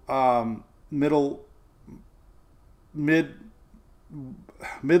mid-layer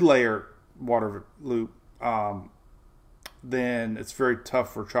water loop, then it's very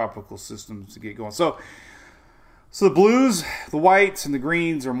tough for tropical systems to get going. So the blues, the whites, and the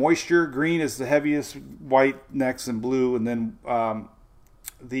greens are moisture. Green is the heaviest, white next, and blue, and then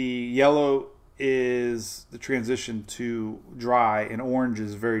the yellow is the transition to dry, and orange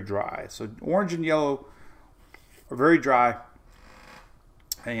is very dry. So orange and yellow are very dry,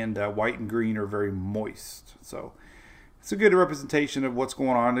 and white and green are very moist. So it's a good representation of what's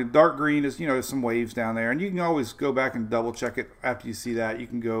going on. The dark green is, there's some waves down there, and you can always go back and double check it after you see that. You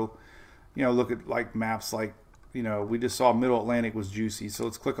can go, look at like maps like, we just saw Middle Atlantic was juicy, so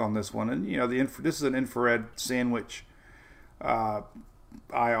let's click on this one. And this is an infrared sandwich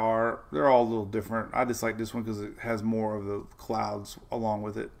IR. They're all a little different. I just like this one because it has more of the clouds along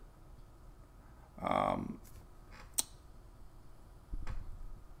with it.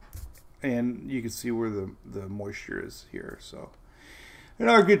 And you can see where the moisture is here. So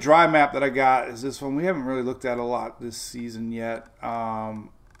another good dry map that I got is this one. We haven't really looked at a lot this season yet. The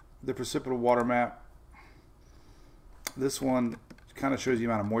precipitable water map. This one kind of shows you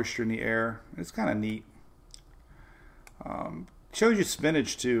the amount of moisture in the air. It's kind of neat. Shows you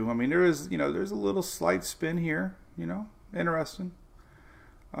spinach too. I mean, there's a little slight spin here. Interesting.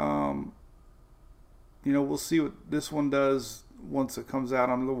 We'll see what this one does once it comes out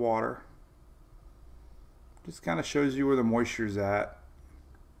onto the water. Just kind of shows you where the moisture's at.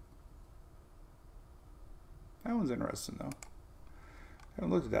 That one's interesting though. I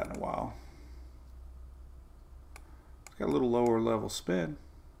haven't looked at that in a while. It's got a little lower level spin.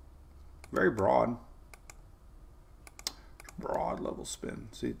 Very broad. Broad level spin.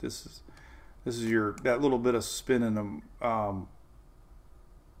 See, this is that little bit of spin in them.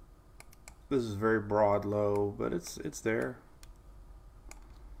 This is very broad low, but it's there.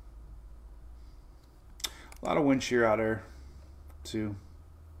 A lot of wind shear out there too.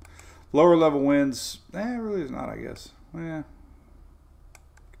 Lower level winds, really is not, I guess. It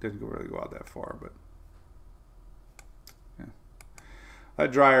didn't really go out that far, but yeah.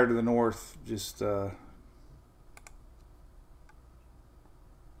 That drier to the north, just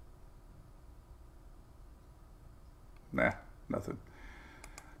Nah, nothing.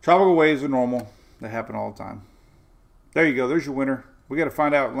 Tropical waves are normal. They happen all the time. There you go. There's your winner. We got to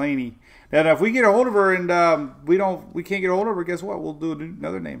find out Lainey. Now, if we get a hold of her and we can't get a hold of her, guess what? We'll do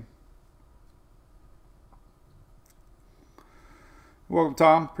another name. Welcome,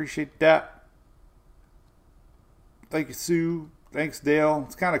 Tom. Appreciate that. Thank you, Sue. Thanks, Dale.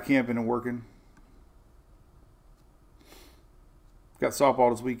 It's kind of camping and working. Got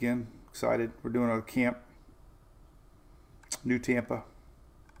softball this weekend. Excited. We're doing a camp. New Tampa.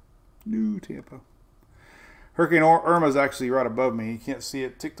 Hurricane Irma's actually right above me. You can't see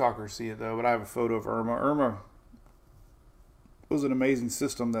it. TikTokers see it, though, but I have a photo of Irma. Irma was an amazing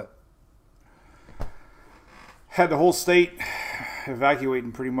system that had the whole state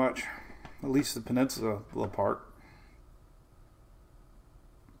evacuating pretty much, at least the peninsula part.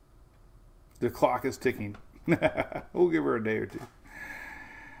 The clock is ticking. We'll give her a day or two.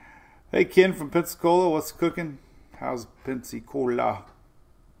 Hey, Ken from Pensacola, what's cooking? How's Pensacola?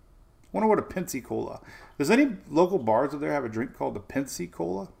 Wonder what a Pensacola. Does any local bars up there have a drink called the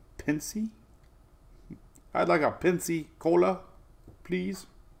Pensacola? Pensy? I'd like a Pensacola, please.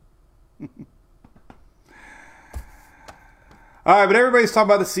 All right, but everybody's talking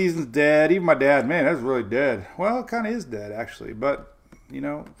about the season's dead. Even my dad, man, that's really dead. Well, it kind of is dead, actually. But, you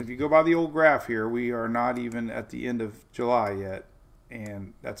know, if you go by the old graph here, we are not even at the end of July yet.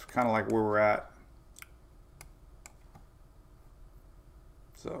 And that's kind of like where we're at.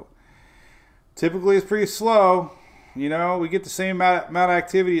 So, typically it's pretty slow. You know, we get the same amount of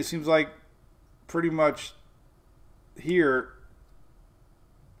activity, it seems like, pretty much here.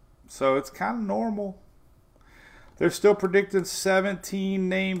 So, it's kind of normal. They're still predicting 17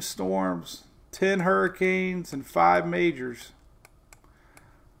 named storms, 10 hurricanes, and 5 majors.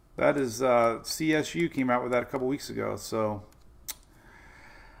 That is, CSU came out with that a couple weeks ago. So,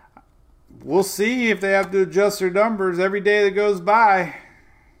 we'll see if they have to adjust their numbers. Every day that goes by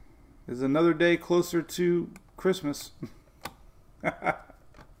is another day closer to Christmas.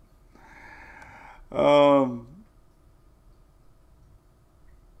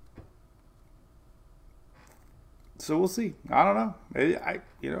 So we'll see. I don't know. I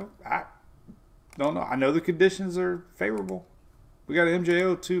don't know. I know the conditions are favorable. We got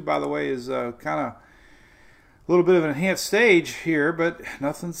MJO too, by the way, is kind of a little bit of an enhanced stage here, but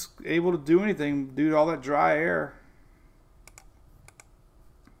nothing's able to do anything due to all that dry air.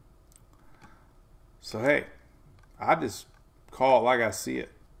 So, hey, I just call it like I see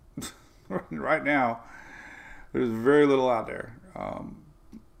it. Right now, there's very little out there.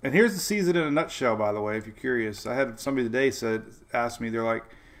 And here's the season in a nutshell, by the way, if you're curious. I had somebody today asked me, they're like,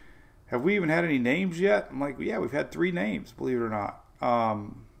 have we even had any names yet? I'm like, yeah, we've had 3 names, believe it or not.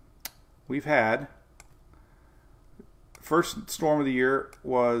 We've had, first storm of the year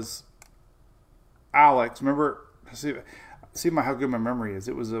was Alex. Remember, see how good my memory is.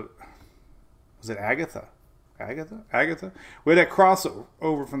 Was it Agatha? Agatha? We had that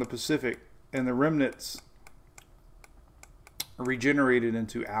crossover from the Pacific, and the remnants regenerated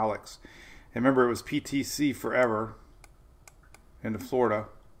into Alex. And remember, it was PTC forever into Florida.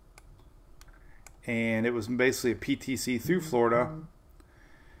 And it was basically a PTC through Florida.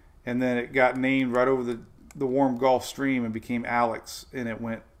 And then it got named right over the warm Gulf Stream and became Alex, and it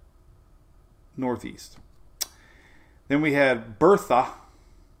went northeast. Then we had Bonnie,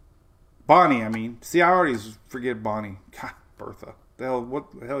 I mean. See, I already forget Bonnie. God, Bertha.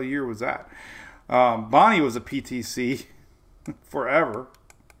 What the hell year was that? Bonnie was a PTC forever.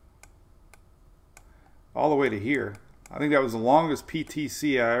 All the way to here. I think that was the longest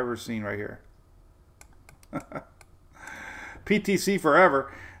PTC I ever seen right here. PTC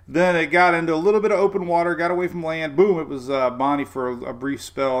forever. Then it got into a little bit of open water, got away from land. Boom, it was Bonnie for a brief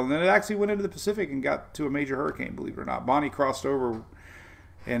spell. And then it actually went into the Pacific and got to a major hurricane, believe it or not. Bonnie crossed over,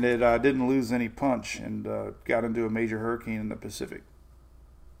 and it didn't lose any punch and got into a major hurricane in the Pacific.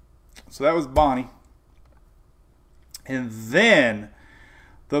 So that was Bonnie. And then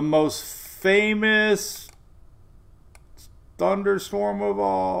the most famous thunderstorm of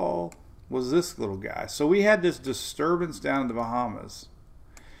all was this little guy. So we had this disturbance down in the Bahamas.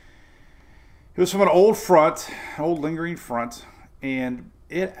 It was from an old front, an old lingering front, and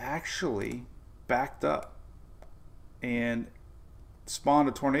it actually backed up and spawned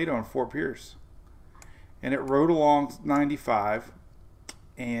a tornado in Fort Pierce. And it rode along 95,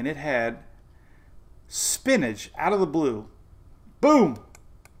 and it had spinach out of the blue. Boom!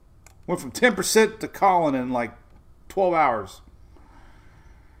 Went from 10% to Colin in like 12 hours.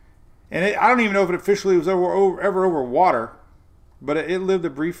 And I don't even know if it officially was ever over water, but it lived a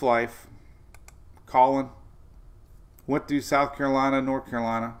brief life. Colin went through South Carolina, North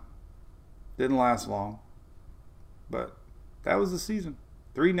Carolina. Didn't last long. But that was the season.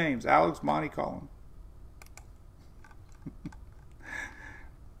 3 names: Alex, Monty, Colin.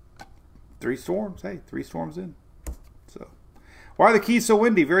 3 storms. Hey, 3 storms in. So, why are the Keys so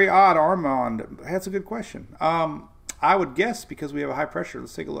windy? Very odd, Armand. That's a good question. I would guess because we have a high pressure.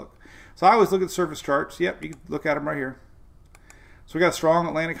 Let's take a look. So I always look at surface charts. Yep, you can look at them right here. So we got a strong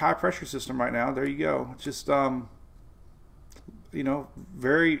Atlantic high pressure system right now. There you go. It's just, you know,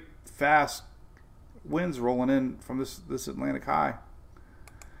 very fast winds rolling in from this Atlantic high.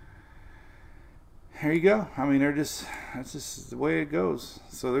 There you go. I mean, that's just the way it goes.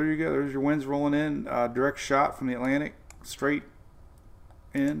 So there you go. There's your winds rolling in. Direct shot from the Atlantic, straight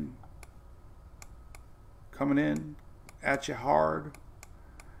in, coming in at you hard.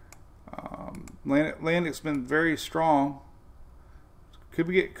 Atlantic's been very strong. Could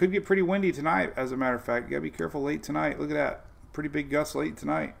get pretty windy tonight, as a matter of fact. You gotta be careful late tonight. Look at that. Pretty big gusts late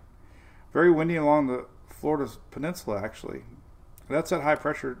tonight. Very windy along the Florida Peninsula, actually. That's that high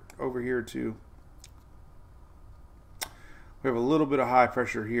pressure over here, too. We have a little bit of high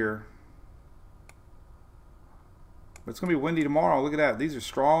pressure here. But it's going to be windy tomorrow. Look at that. These are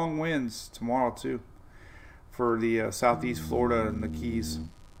strong winds tomorrow, too, for the southeast Florida and the Keys.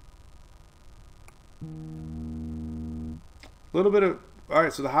 A little bit of... All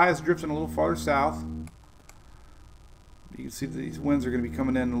right, so the high is drifting a little farther south. You can see these winds are going to be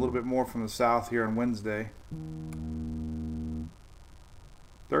coming in a little bit more from the south here on Wednesday.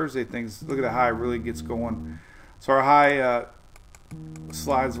 Thursday, things... Look at the high really gets going. So our high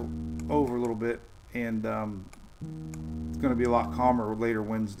slides over a little bit, and it's going to be a lot calmer later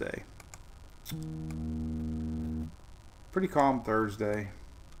Wednesday. Pretty calm Thursday.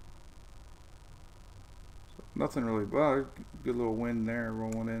 So nothing really, well, good little wind there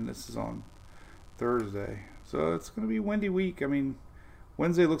rolling in. This is on Thursday. So it's going to be a windy week. I mean,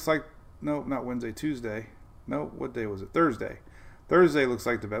 Wednesday looks like, no, not Wednesday, Tuesday. No, what day was it? Thursday. Thursday looks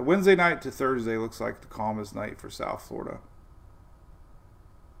like the best. Wednesday night to Thursday looks like the calmest night for South Florida.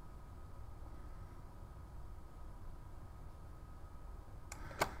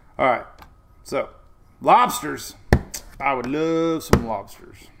 All right. So, lobsters. I would love some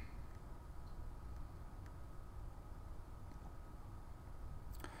lobsters.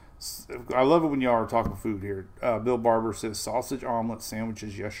 I love it when y'all are talking food here. Bill Barber says sausage omelet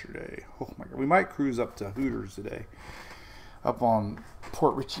sandwiches yesterday. Oh my God. We might cruise up to Hooters today. Up on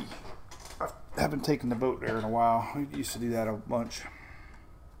Port Richey. I haven't taken the boat there in a while. We used to do that a bunch.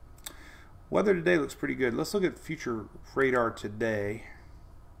 Weather today looks pretty good. Let's look at future radar today.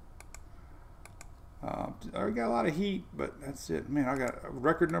 I got a lot of heat, but that's it. Man, I got a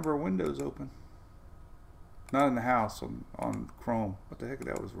record number of windows open. Not in the house, on Chrome. What the heck,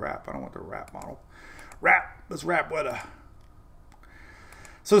 that was wrap. I don't want the wrap model. Wrap! Let's wrap weather.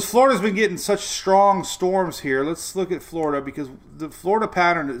 So Florida's been getting such strong storms here. Let's look at Florida, because the Florida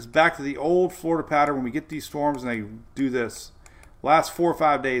pattern is back to the old Florida pattern when we get these storms and they do this. Last 4 or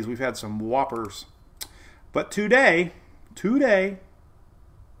 5 days, we've had some whoppers. But today,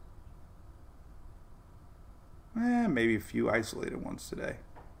 maybe a few isolated ones today.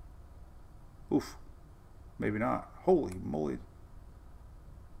 Oof. Maybe not. Holy moly.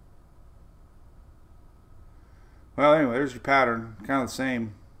 Well, anyway, there's your pattern. Kind of the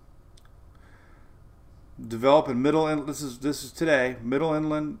same. Develop in middle inland. This is today. Middle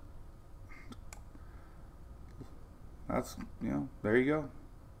inland. That's, there you go.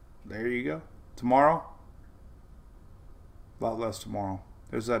 There you go. Tomorrow. A lot less tomorrow.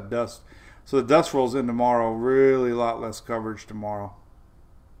 There's that dust. So the dust rolls in tomorrow. Really a lot less coverage tomorrow.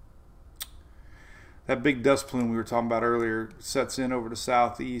 That big dust plume we were talking about earlier sets in over the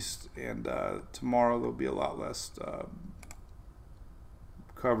southeast, and tomorrow there'll be a lot less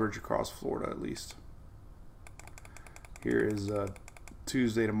coverage across Florida, at least. Here is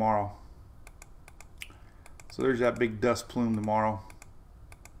Tuesday tomorrow. So there's that big dust plume tomorrow.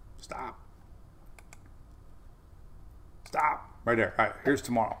 Stop. Right there. All right, here's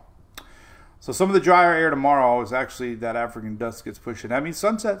tomorrow. So some of the drier air tomorrow is actually that African dust gets pushing. That means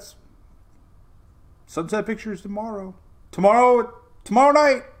sunsets. Sunset pictures tomorrow. Tomorrow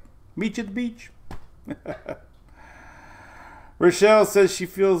night. Meet you at the beach. Rochelle says she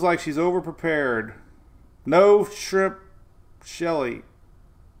feels like she's over-prepared. No shrimp, Shelly.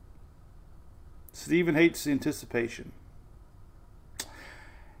 Steven hates the anticipation.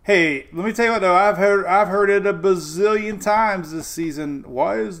 Hey, let me tell you what though. I've heard it a bazillion times this season.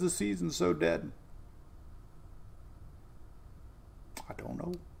 Why is the season so dead? I don't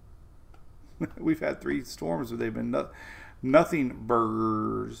know. We've had 3 storms where they've been nothing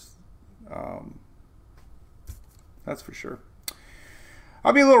burgers. That's for sure.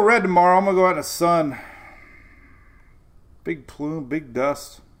 I'll be a little red tomorrow. I'm going to go out in the sun. Big plume, big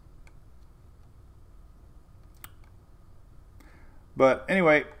dust. But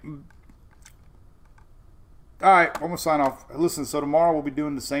anyway, all right, I'm gonna sign off. Listen, so tomorrow we'll be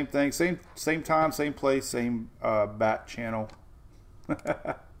doing the same thing, same time, same place, same bat channel.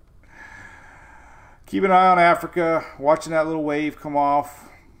 Keep an eye on Africa, watching that little wave come off.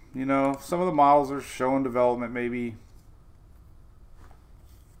 You know, some of the models are showing development maybe,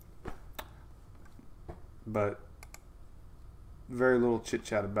 but very little chit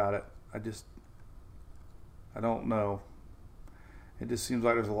chat about it. I don't know. It just seems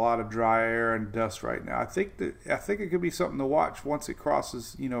like there's a lot of dry air and dust right now. I think it could be something to watch once it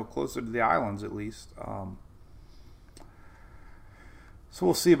crosses, you know, closer to the islands at least. So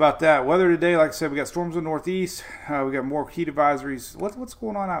we'll see about that. Weather today, like I said, we got storms in the northeast. We got more heat advisories. What's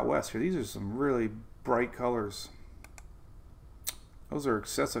going on out west here? These are some really bright colors. Those are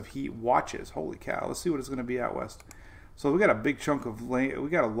excessive heat watches. Holy cow! Let's see what it's going to be out west. So we got a big chunk of we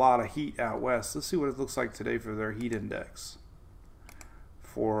got a lot of heat out west. Let's see what it looks like today for their heat index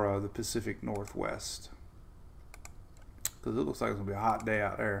for the Pacific Northwest, because it looks like it's going to be a hot day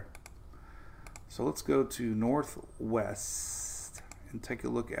out there. So let's go to Northwest and take a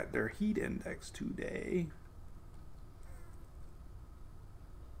look at their heat index today.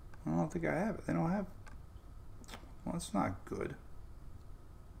 I don't think I have it. They don't have it. Well, that's not good.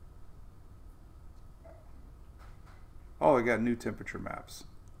 Oh, I got new temperature maps.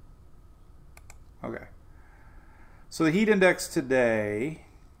 Okay. So the heat index today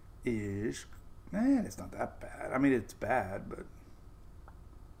is, man, it's not that bad. I mean, it's bad, but,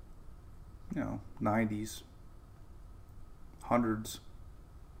 you know, 90s. Hundreds,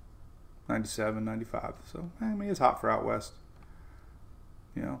 97, 95. So, I mean, it's hot for out west.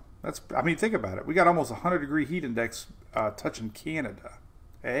 You know, that's, I mean, think about it. We got almost 100-degree heat index touching Canada.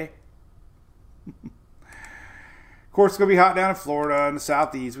 Eh? Of course, it's going to be hot down in Florida in the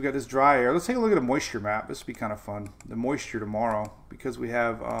southeast. We got this dry air. Let's take a look at a moisture map. This will be kind of fun. The moisture tomorrow, because we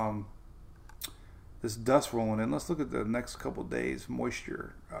have this dust rolling in. Let's look at the next couple days.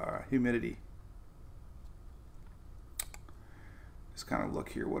 Moisture, humidity. Just kind of look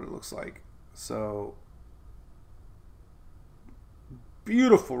here what it looks like. So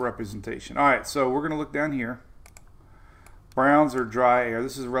beautiful representation. All right, so we're going to look down here. Browns are dry air.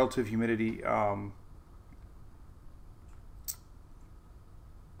 This is relative humidity.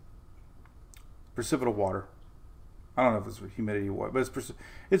 Precipitable water. I don't know if it's humidity or what, but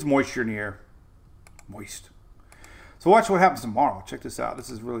it's moisture in the air. Moist. So watch what happens tomorrow. Check this out. This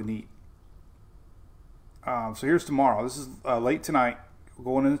is really neat. So here's tomorrow. This is late tonight,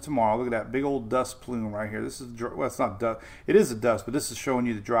 going into tomorrow. Look at that big old dust plume right here. This is, well, it's not dust. It is a dust, but this is showing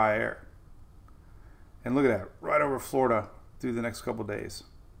you the dry air. And look at that, right over Florida through the next couple days.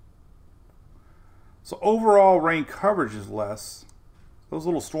 So overall rain coverage is less. Those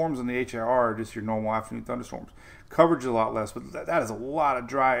little storms in the HIR are just your normal afternoon thunderstorms. Coverage is a lot less, but that is a lot of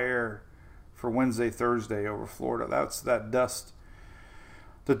dry air for Wednesday, Thursday over Florida. That's that dust.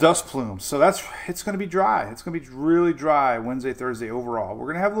 The dust plumes. So it's going to be dry. It's going to be really dry Wednesday, Thursday overall. We're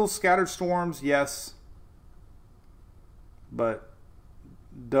going to have little scattered storms, yes. But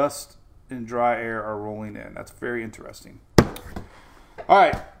dust and dry air are rolling in. That's very interesting. All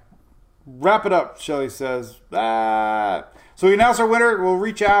right. Wrap it up, Shelly says. So we announced our winner. We'll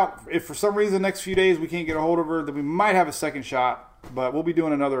reach out. If for some reason the next few days we can't get a hold of her, then we might have a second shot. But we'll be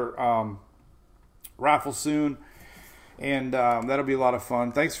doing another raffle soon. And that'll be a lot of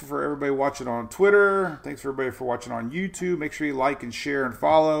fun. Thanks for everybody watching on Twitter. Thanks for everybody for watching on YouTube. Make sure you like and share and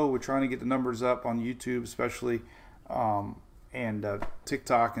follow. We're trying to get the numbers up on YouTube, especially, and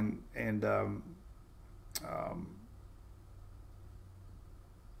TikTok and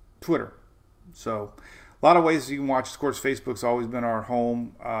Twitter. So a lot of ways you can watch. Of course, Facebook's always been our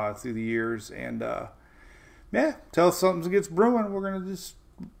home through the years. And yeah, tell us something gets brewing. We're going to just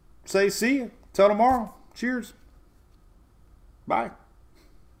say see you. Till tomorrow. Cheers. Bye.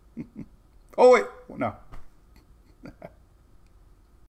 Oh, wait. No.